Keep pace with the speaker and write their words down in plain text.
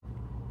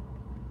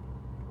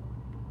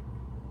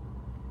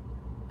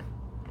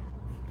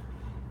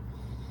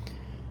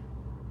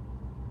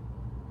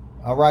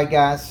All right,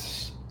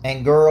 guys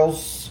and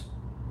girls.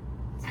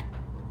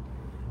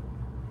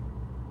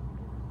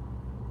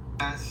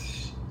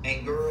 Guys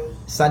and girls.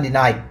 Sunday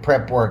night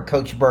prep work,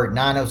 Coach Burt,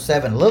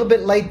 9:07. A little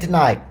bit late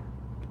tonight.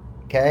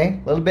 Okay?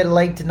 A little bit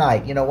late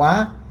tonight. You know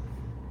why?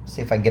 Let's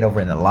see if I can get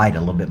over in the light a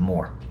little bit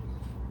more.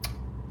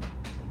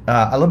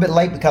 A little bit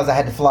late because I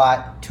had to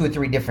fly 2 or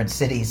 3 different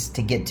cities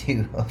to get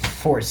to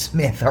Fort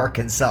Smith,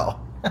 Arkansas.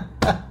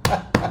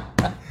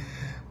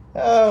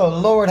 Oh,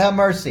 Lord have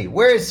mercy.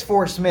 Where is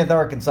Fort Smith,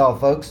 Arkansas,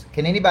 folks?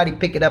 Can anybody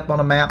pick it up on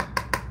a map?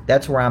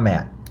 That's where I'm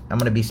at. I'm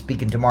going to be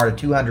speaking tomorrow to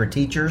 200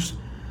 teachers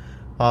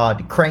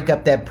to crank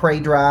up that pray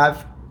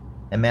drive.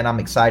 And man, I'm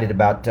excited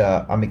about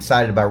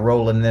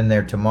rolling in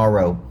there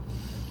tomorrow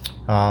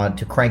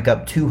to crank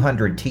up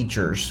 200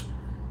 teachers,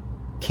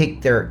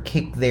 kick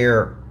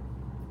their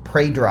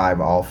pray drive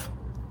off.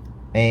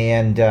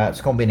 And it's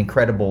going to be an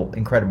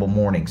incredible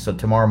morning. So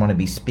tomorrow I'm going to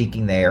be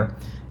speaking there.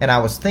 And I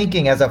was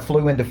thinking as I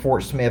flew into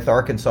Fort Smith,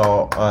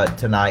 Arkansas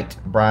tonight,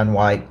 Brian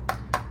White,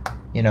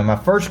 my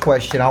first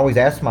question I always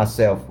ask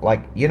myself,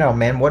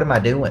 man, what am I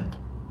doing?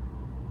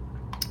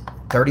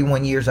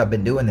 31 years I've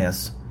been doing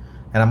this.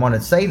 And I'm going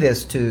to say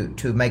this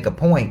to make a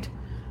point,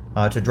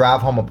 to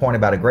drive home a point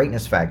about a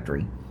greatness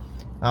factory.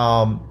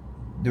 The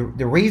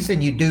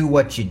reason you do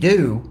what you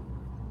do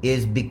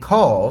is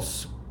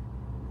because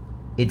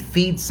it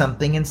feeds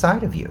something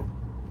inside of you.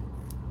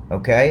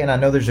 Okay, and I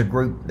know there's a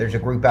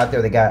group out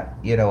there that got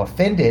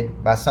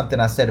offended by something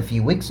I said a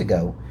few weeks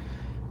ago,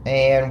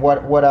 and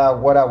what I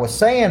was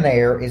saying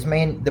there is,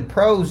 man, the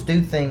pros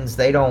do things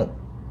they don't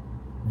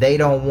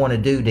want to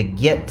do to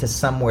get to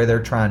somewhere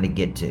they're trying to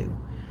get to.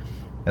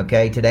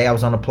 Okay, today I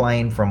was on a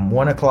plane from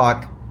 1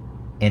 o'clock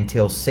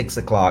until 6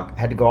 o'clock.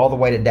 Had to go all the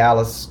way to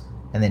Dallas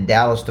and then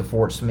Dallas to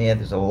Fort Smith.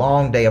 It's a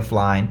long day of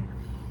flying.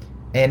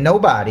 And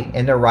nobody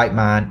in their right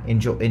mind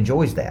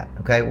enjoys that.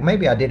 Okay, well,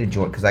 maybe I did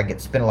enjoy it because I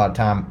spend a lot of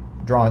time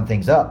drawing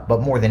things up.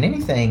 But more than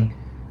anything,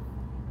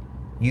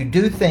 you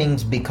do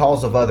things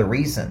because of other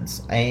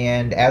reasons.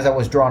 And as I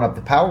was drawing up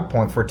the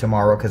PowerPoint for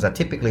tomorrow, because I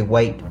typically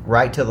wait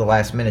right till the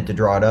last minute to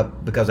draw it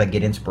up because I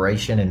get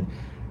inspiration, and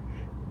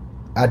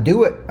I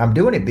do it. I'm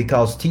doing it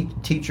because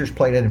teachers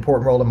played an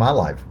important role in my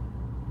life.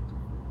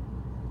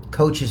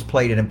 Coaches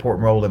played an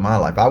important role in my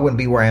life. I wouldn't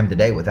be where I am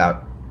today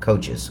without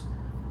coaches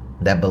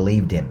that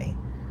believed in me,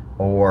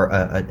 or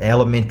an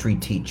elementary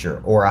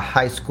teacher, or a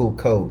high school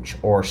coach,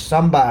 or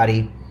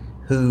somebody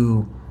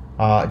who,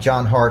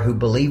 John Hart, who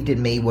believed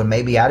in me when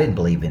maybe I didn't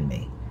believe in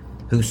me,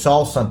 who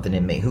saw something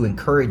in me, who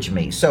encouraged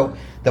me. So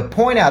the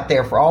point out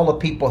there for all the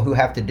people who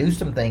have to do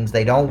some things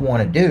they don't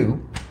want to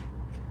do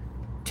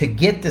to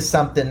get to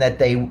something that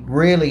they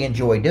really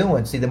enjoy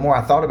doing. See, the more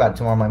I thought about it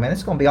tomorrow, I'm like, man,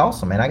 it's going to be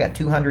awesome, man. I got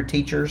 200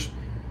 teachers.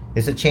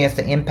 It's a chance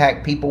to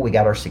impact people. We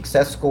got our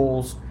success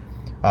schools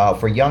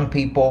for young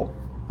people.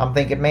 I'm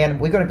thinking, man,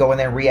 we're going to go in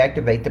there and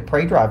reactivate the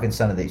pray drive in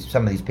some of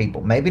these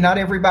people. Maybe not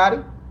everybody.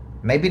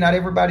 Maybe not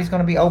everybody's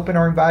going to be open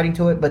or inviting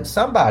to it, but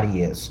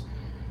somebody is.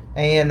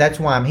 And that's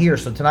why I'm here.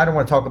 So tonight I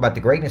want to talk about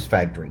the Greatness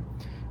Factory.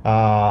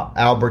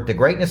 Albert, the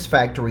Greatness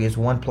Factory is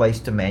one place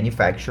to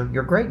manufacture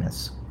your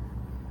greatness.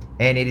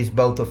 And it is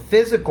both a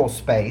physical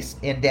space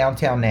in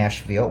downtown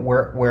Nashville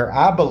where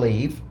I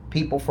believe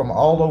people from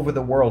all over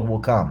the world will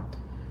come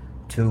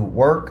to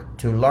work,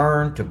 to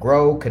learn, to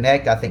grow,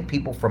 connect. I think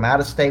people from out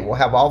of state will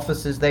have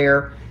offices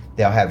there.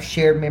 They'll have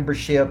shared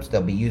memberships.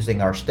 They'll be using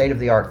our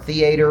state-of-the-art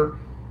theater.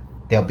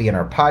 They'll be in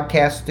our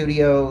podcast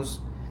studios.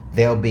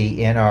 They'll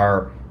be in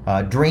our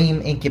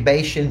Dream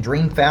Incubation,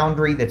 Dream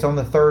Foundry that's on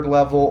the 3rd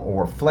level,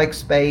 or Flex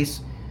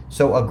Space.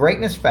 So a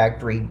Greatness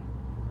Factory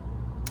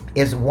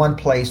is one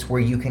place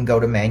where you can go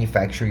to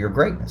manufacture your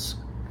greatness.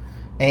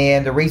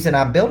 And the reason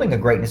I'm building a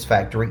Greatness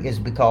Factory is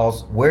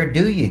because where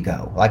do you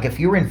go? Like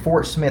if you're in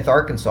Fort Smith,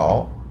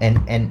 Arkansas,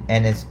 and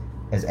as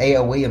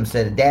A.L. Williams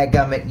said,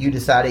 dadgummit,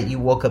 you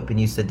woke up and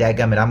you said,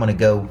 dadgummit, I'm going to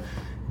go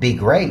be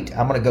great.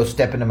 I'm going to go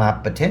step into my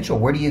potential.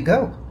 Where do you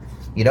go?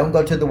 You don't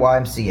go to the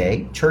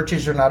YMCA.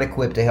 Churches are not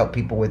equipped to help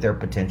people with their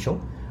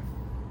potential.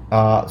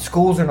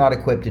 Schools are not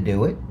equipped to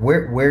do it.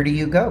 Where do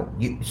you go?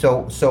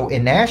 So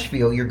in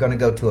Nashville, you're going to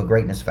go to a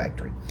Greatness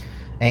Factory.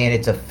 And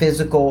it's a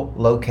physical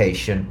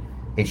location.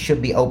 It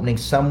should be opening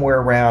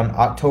somewhere around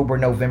October,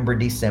 November,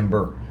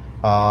 December,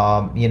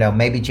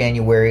 maybe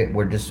January.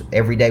 We're just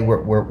every day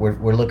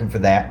we're looking for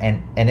that,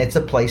 and it's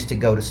a place to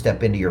go to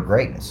step into your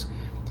greatness.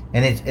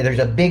 And there's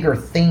a bigger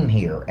theme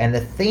here, and the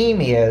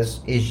theme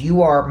is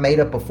you are made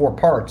up of 4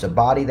 parts: a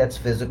body that's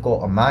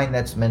physical, a mind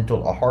that's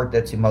mental, a heart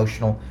that's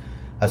emotional,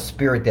 a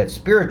spirit that's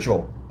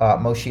spiritual.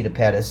 Moshita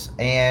Pettis,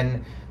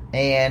 and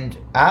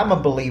I'm a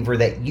believer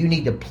that you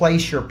need to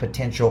place your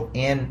potential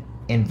in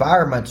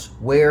environments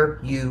where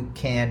you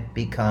can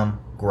become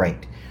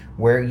great,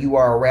 where you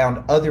are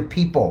around other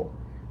people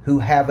who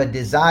have a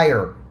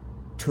desire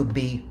to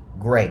be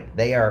great.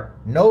 They are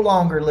no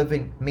longer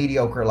living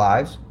mediocre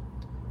lives.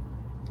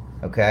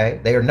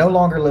 Okay? They are no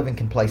longer living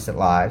complacent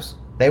lives.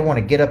 They want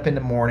to get up in the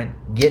morning,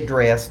 get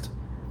dressed,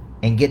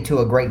 and get to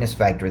a greatness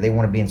factory. They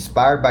want to be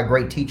inspired by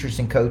great teachers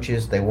and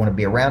coaches. They want to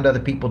be around other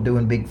people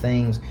doing big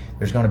things.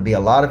 There's going to be a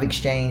lot of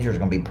exchange. There's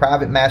going to be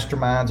private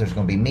masterminds. There's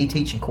going to be me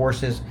teaching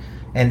courses.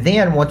 And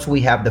then once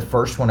we have the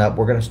first one up,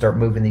 we're going to start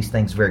moving these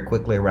things very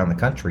quickly around the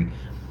country.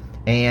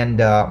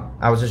 And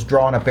I was just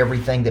drawing up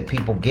everything that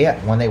people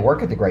get when they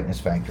work at the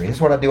Greatness Factory. This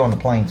is what I do on the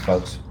planes,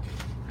 folks.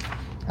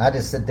 I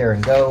just sit there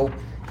and go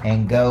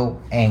and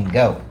go and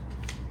go.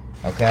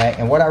 Okay,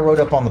 and what I wrote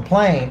up on the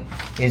plane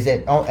is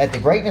that at the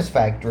Greatness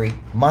Factory,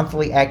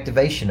 monthly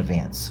activation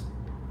events.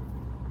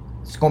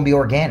 It's going to be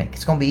organic.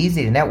 It's going to be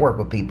easy to network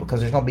with people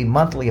because there's going to be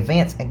monthly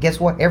events. And guess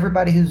what?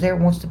 Everybody who's there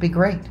wants to be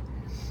great.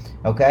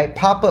 Okay,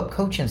 pop-up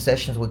coaching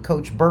sessions with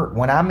Coach Burt.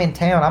 When I'm in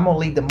town, I'm going to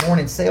lead the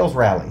morning sales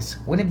rallies.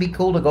 Wouldn't it be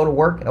cool to go to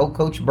work at old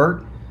Coach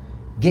Burt?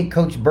 Get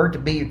Coach Burt to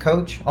be your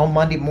coach on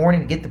Monday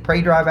morning. Get the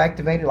Pray Drive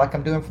activated like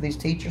I'm doing for these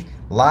teachers.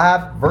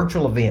 Live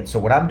virtual events. So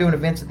when I'm doing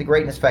events at the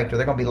Greatness Factory,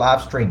 they're going to be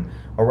live streamed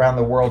around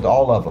the world,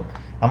 all of them.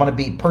 I'm going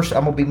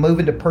to be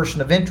moving to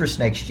Person of Interest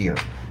next year,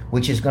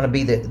 which is going to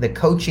be the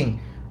coaching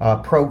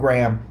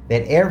program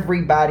that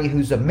everybody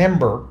who's a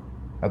member,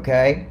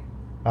 okay,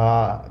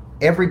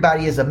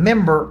 everybody is a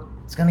member,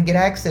 is going to get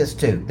access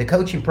to. The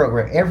coaching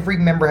program. Every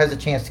member has a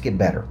chance to get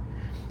better.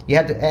 You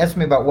have to ask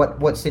me about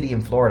what city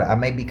in Florida. I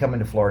may be coming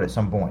to Florida at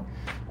some point.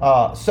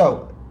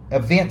 So,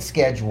 event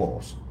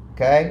schedules,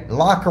 okay?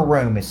 Locker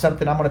room is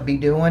something I'm going to be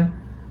doing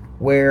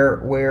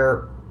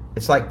where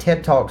it's like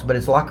TED Talks, but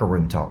it's locker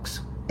room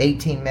talks.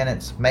 18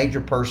 minutes,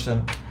 major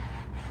person,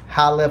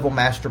 high-level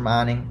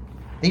masterminding.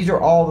 These are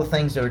all the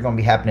things that are going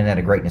to be happening at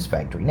a Greatness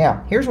Factory.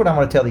 Now, here's what I'm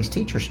going to tell these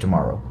teachers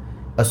tomorrow.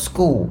 A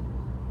school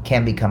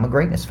can become a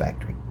Greatness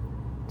Factory.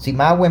 See,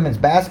 my women's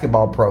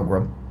basketball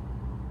program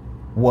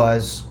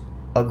was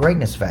a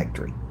Greatness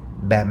Factory,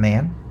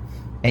 Batman.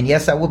 And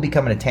yes, I will be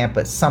coming to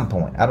Tampa at some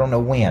point. I don't know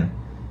when,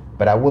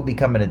 but I will be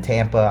coming to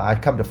Tampa. I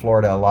come to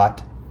Florida a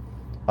lot.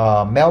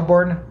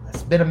 Melbourne,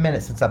 it's been a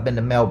minute since I've been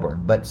to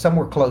Melbourne, but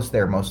somewhere close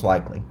there most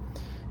likely.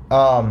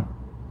 So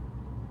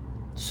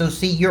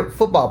see, your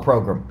football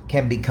program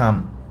can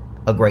become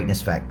a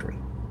Greatness Factory.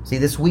 See,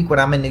 this week when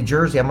I'm in New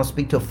Jersey, I'm going to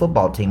speak to a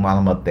football team while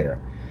I'm up there.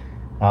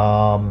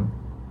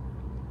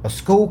 A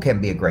school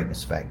can be a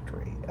Greatness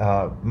Factory.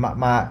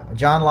 My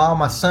John Lyle,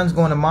 my son's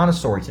going to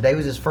Montessori. Today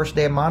was his first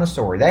day of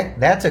Montessori.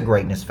 That's a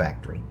Greatness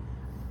Factory.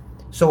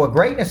 So a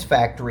Greatness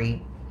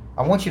Factory,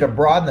 I want you to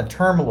broaden the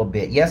term a little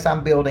bit. Yes,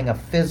 I'm building a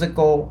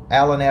physical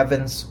Allen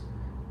Evans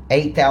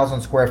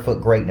 8,000 square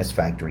foot Greatness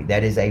Factory.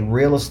 That is a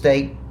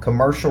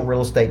commercial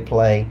real estate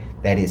play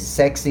that is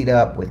sexied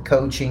up with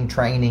coaching,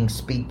 training,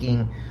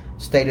 speaking,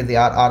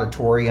 state-of-the-art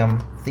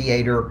auditorium,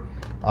 theater,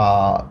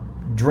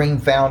 Dream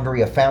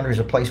Foundry. A foundry is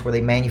a place where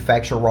they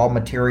manufacture raw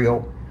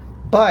material.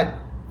 But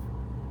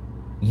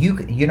you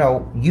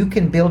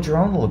can build your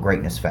own little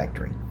Greatness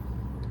Factory,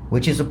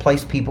 which is a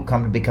place people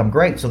come to become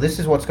great. So this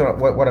is what I'm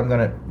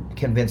going to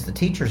convince the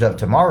teachers of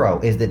tomorrow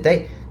is that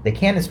they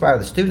can't inspire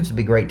the students to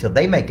be great till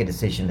they make a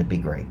decision to be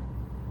great.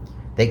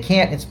 They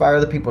can't inspire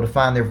other people to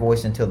find their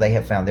voice until they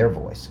have found their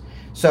voice.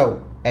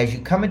 So as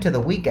you come into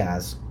the week,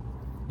 guys,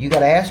 you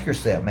got to ask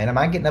yourself, man, am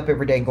I getting up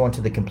every day and going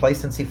to the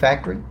complacency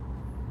factory,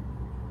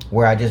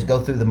 where I just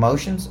go through the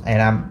motions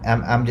and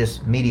I'm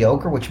just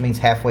mediocre, which means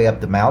halfway up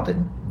the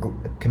mountain,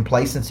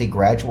 complacency,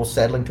 gradual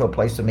settling to a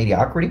place of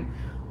mediocrity?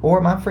 Or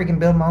am I freaking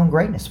building my own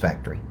Greatness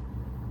Factory,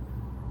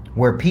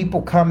 where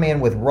people come in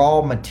with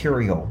raw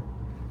material,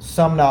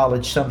 some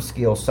knowledge, some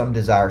skill, some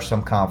desire,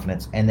 some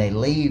confidence, and they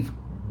leave,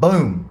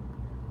 boom,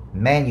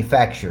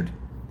 manufactured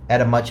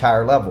at a much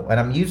higher level? And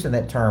I'm using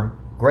that term,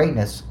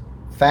 Greatness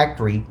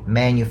Factory,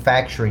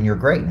 manufacturing your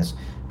greatness,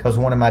 because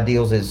one of my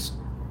deals is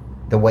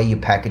the way you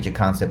package a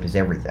concept is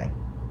everything.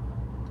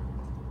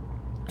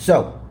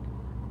 So,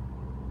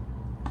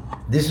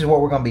 this is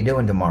what we're going to be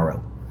doing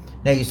tomorrow.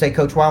 Now you say,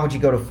 Coach, why would you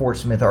go to Fort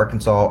Smith,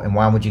 Arkansas, and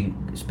why would you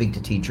speak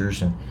to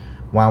teachers, and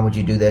why would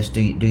you do this?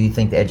 Do you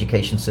think the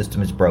education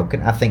system is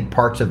broken? I think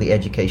parts of the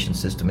education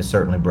system is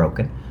certainly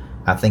broken.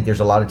 I think there's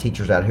a lot of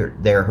teachers out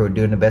there who are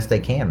doing the best they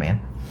can,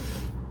 man.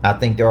 I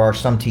think there are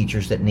some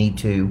teachers that need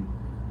to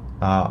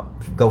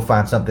go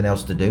find something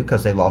else to do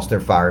because they lost their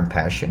fire and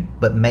passion,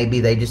 but maybe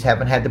they just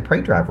haven't had the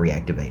Pray Drive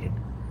reactivated.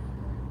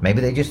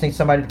 Maybe they just need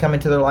somebody to come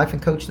into their life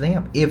and coach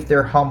them if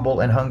they're humble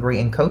and hungry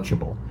and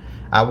coachable.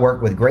 I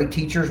worked with great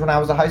teachers when I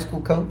was a high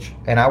school coach,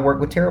 and I worked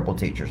with terrible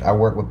teachers. I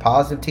worked with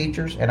positive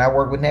teachers, and I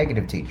worked with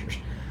negative teachers.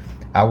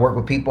 I work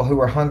with people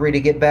who are hungry to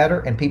get better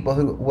and people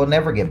who will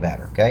never get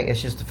better, okay?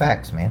 It's just the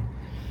facts, man.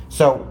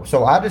 So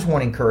I just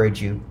want to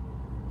encourage you.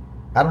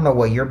 I don't know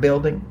what you're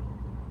building,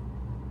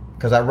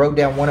 because I wrote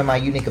down one of my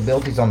unique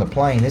abilities on the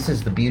plane. This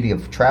is the beauty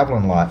of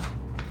traveling a lot,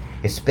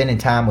 is spending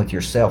time with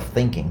yourself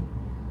thinking.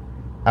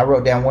 I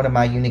wrote down one of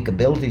my unique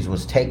abilities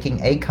was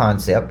taking a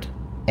concept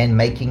and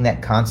making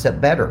that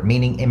concept better,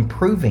 meaning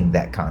improving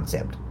that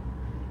concept.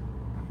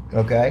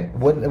 Okay? It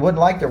wasn't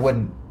like there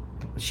wasn't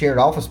shared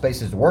office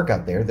spaces to work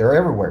out there. They're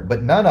everywhere.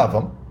 But none of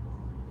them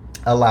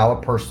allow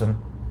a person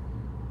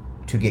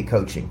to get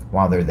coaching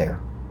while they're there.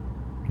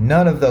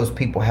 None of those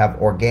people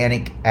have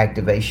organic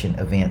activation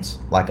events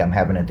like I'm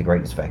having at the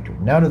Greatness Factory.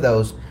 None of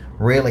those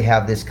really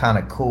have this kind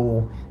of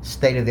cool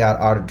state-of-the-art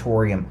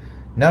auditorium.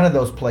 None of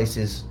those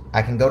places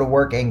I can go to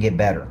work and get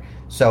better.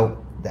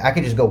 So I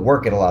can just go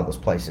work at a lot of those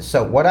places.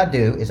 So what I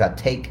do is I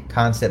take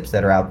concepts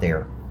that are out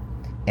there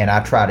and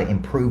I try to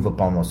improve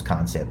upon those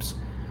concepts.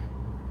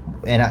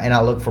 And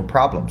I look for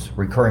problems,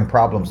 recurring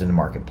problems in the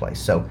marketplace.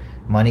 So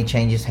money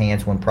changes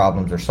hands when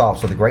problems are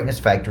solved. So the Greatness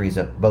Factory is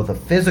both a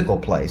physical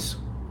place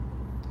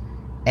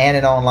and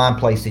an online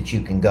place that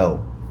you can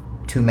go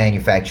to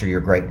manufacture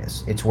your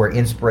greatness. It's where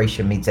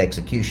inspiration meets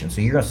execution.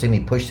 So you're going to see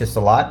me push this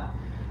a lot.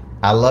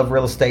 I love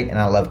real estate and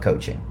I love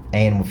coaching.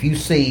 And if you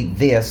see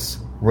this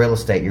real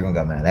estate, you're going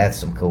to go, man, that's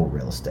some cool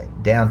real estate.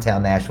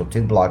 Downtown Nashville,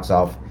 2 blocks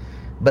off.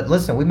 But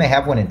listen, we may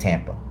have one in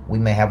Tampa. We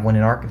may have one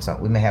in Arkansas.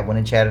 We may have one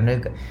in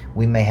Chattanooga.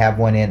 We may have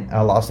one in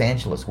Los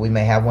Angeles. We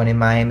may have one in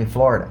Miami,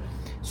 Florida.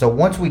 So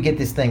once we get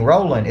this thing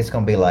rolling, it's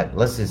going to be like,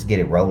 let's just get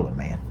it rolling,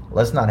 man.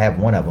 Let's not have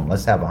one of them.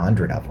 Let's have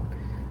 100 of them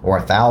or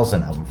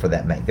 1,000 of them for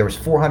that matter. There was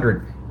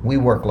 400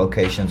 WeWork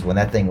locations when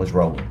that thing was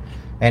rolling.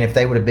 And if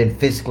they would have been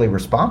fiscally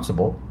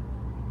responsible,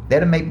 they'd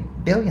have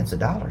made billions of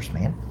dollars,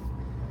 man.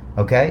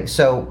 Okay?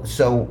 So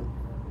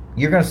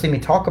you're going to see me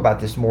talk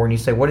about this more, and you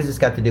say, what does this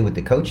got to do with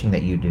the coaching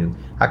that you do?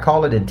 I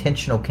call it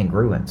intentional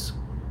congruence.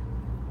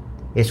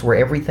 It's where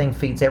everything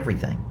feeds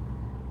everything.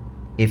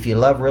 If you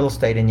love real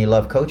estate and you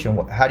love coaching,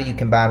 how do you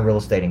combine real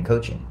estate and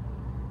coaching?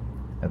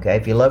 Okay,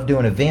 if you love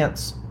doing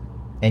events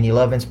and you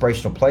love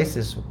inspirational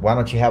places, why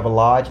don't you have a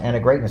lodge and a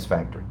Greatness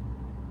Factory?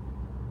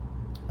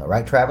 All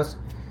right, Travis?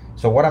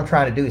 So what I'm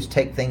trying to do is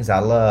take things I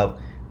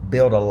love,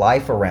 build a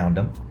life around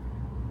them,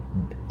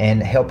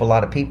 and help a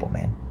lot of people,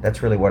 man.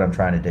 That's really what I'm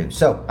trying to do.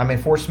 So I'm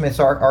in Fort Smith,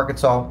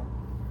 Arkansas.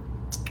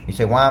 You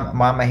say, why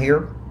am I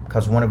here?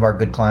 Because one of our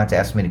good clients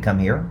asked me to come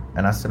here.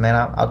 And I said, man,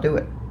 I'll do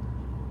it.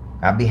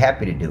 I'd be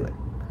happy to do it.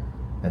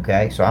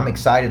 Okay, so I'm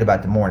excited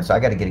about the morning. So I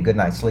got to get a good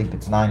night's sleep.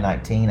 It's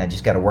 9:19. I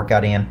just got to work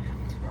out in.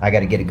 I got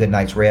to get a good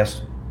night's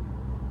rest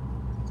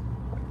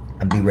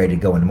and be ready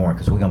to go in the morning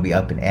because we're going to be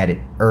up and at it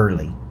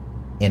early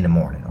in the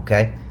morning,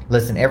 okay?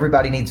 Listen,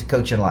 everybody needs a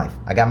coach in life.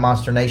 I got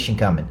Monster Nation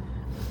coming.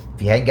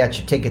 If you ain't got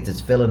your tickets, it's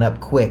filling up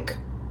quick.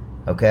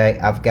 Okay,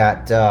 I've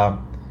got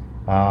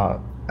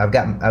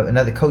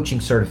another coaching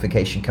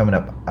certification coming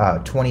up,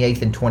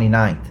 28th and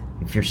 29th.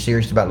 If you're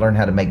serious about learning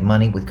how to make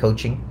money with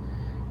coaching,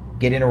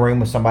 get in a room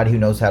with somebody who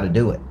knows how to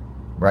do it.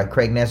 Right,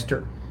 Craig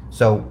Nestor?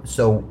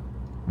 So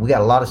we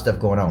got a lot of stuff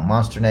going on.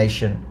 Monster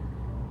Nation,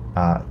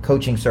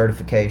 coaching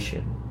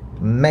certification,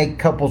 make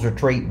couples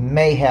retreat,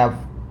 may have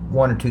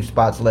 1 or 2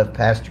 spots left.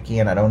 Pastor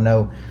Ken, I don't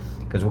know,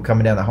 because we're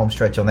coming down the home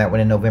stretch on that one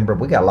in November.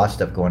 We got a lot of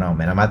stuff going on,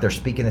 man. I'm out there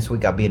speaking this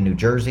week. I'll be in New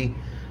Jersey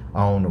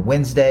on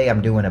Wednesday.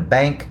 I'm doing a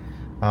bank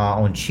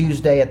on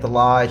Tuesday at the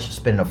lodge,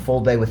 spending a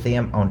full day with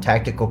them on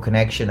Tactical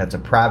Connection. That's a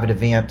private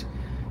event.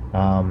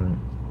 And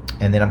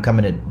then I'm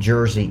coming to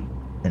Jersey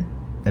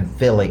and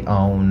Philly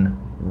on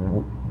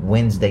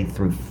Wednesday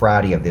through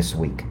Friday of this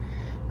week.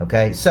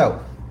 Okay,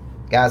 so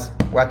guys,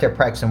 we're out there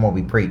practicing what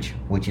we preach,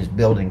 which is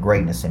building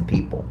greatness in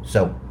people.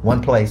 So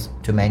one place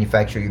to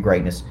manufacture your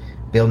greatness,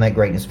 building that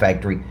Greatness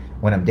Factory.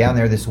 When I'm down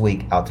there this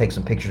week, I'll take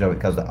some pictures of it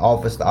because the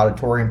office, the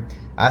auditorium,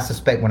 I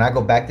suspect when I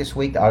go back this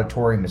week, the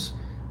auditorium is,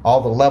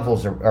 all the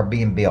levels are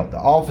being built. The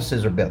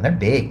offices are built. They're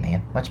big,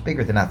 man. Much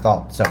bigger than I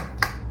thought. So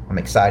I'm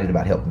excited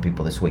about helping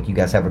people this week. You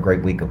guys have a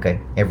great week, okay?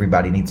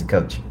 Everybody needs a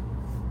coach.